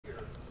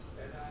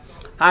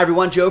Hi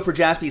everyone, Joe for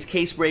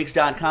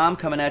JaspysCaseBreaks.com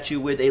coming at you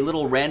with a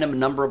little random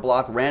number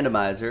block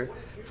randomizer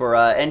for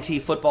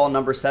NT Football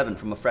number 7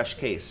 from a fresh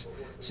case.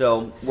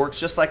 So works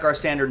just like our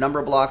standard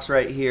number blocks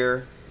right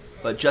here,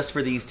 but just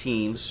for these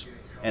teams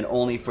and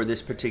only for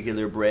this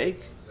particular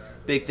break.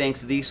 Big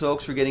thanks to these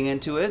folks for getting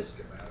into it.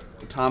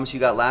 Thomas, you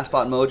got Last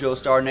Spot Mojo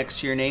star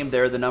next to your name.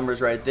 There are the numbers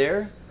right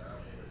there.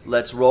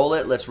 Let's roll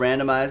it. Let's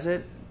randomize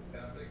it.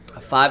 A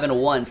 5 and a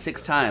 1,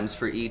 6 times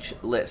for each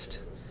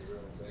list.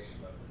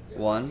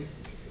 1,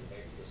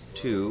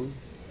 2,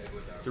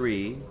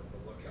 3,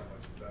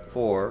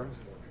 4,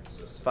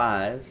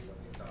 5,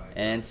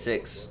 and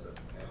 6.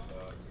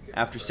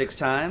 After 6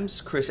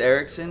 times, Chris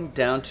Erickson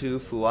down to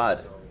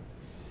Fuad.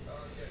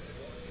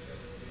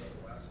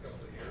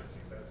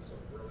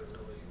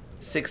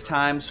 6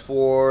 times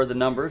for the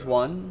numbers.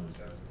 1,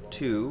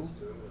 2,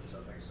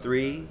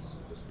 3,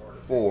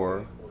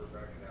 4,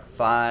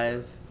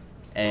 5,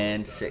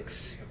 and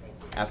 6.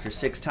 After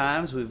 6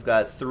 times, we've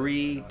got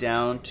 3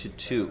 down to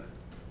 2.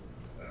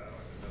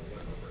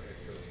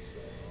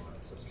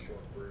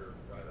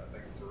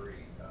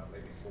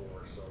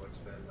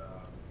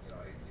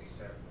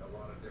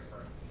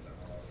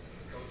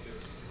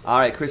 All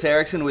right, Chris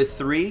Erickson with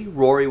 3,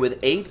 Rory with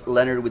 8,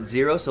 Leonard with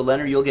 0. So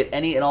Leonard, you'll get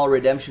any and all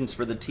redemptions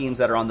for the teams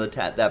that are on the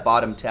that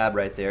bottom tab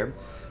right there.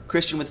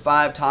 Christian with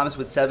 5, Thomas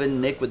with 7,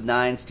 Nick with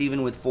 9,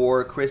 Stephen with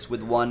 4, Chris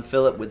with 1,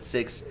 Philip with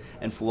 6,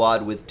 and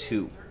Fuad with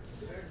 2.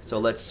 So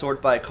let's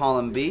sort by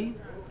column B.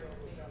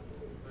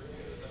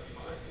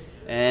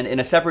 And in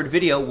a separate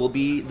video will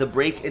be the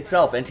break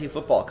itself, NT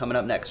Football, coming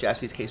up next,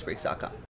 JaspysCaseBreaks.com.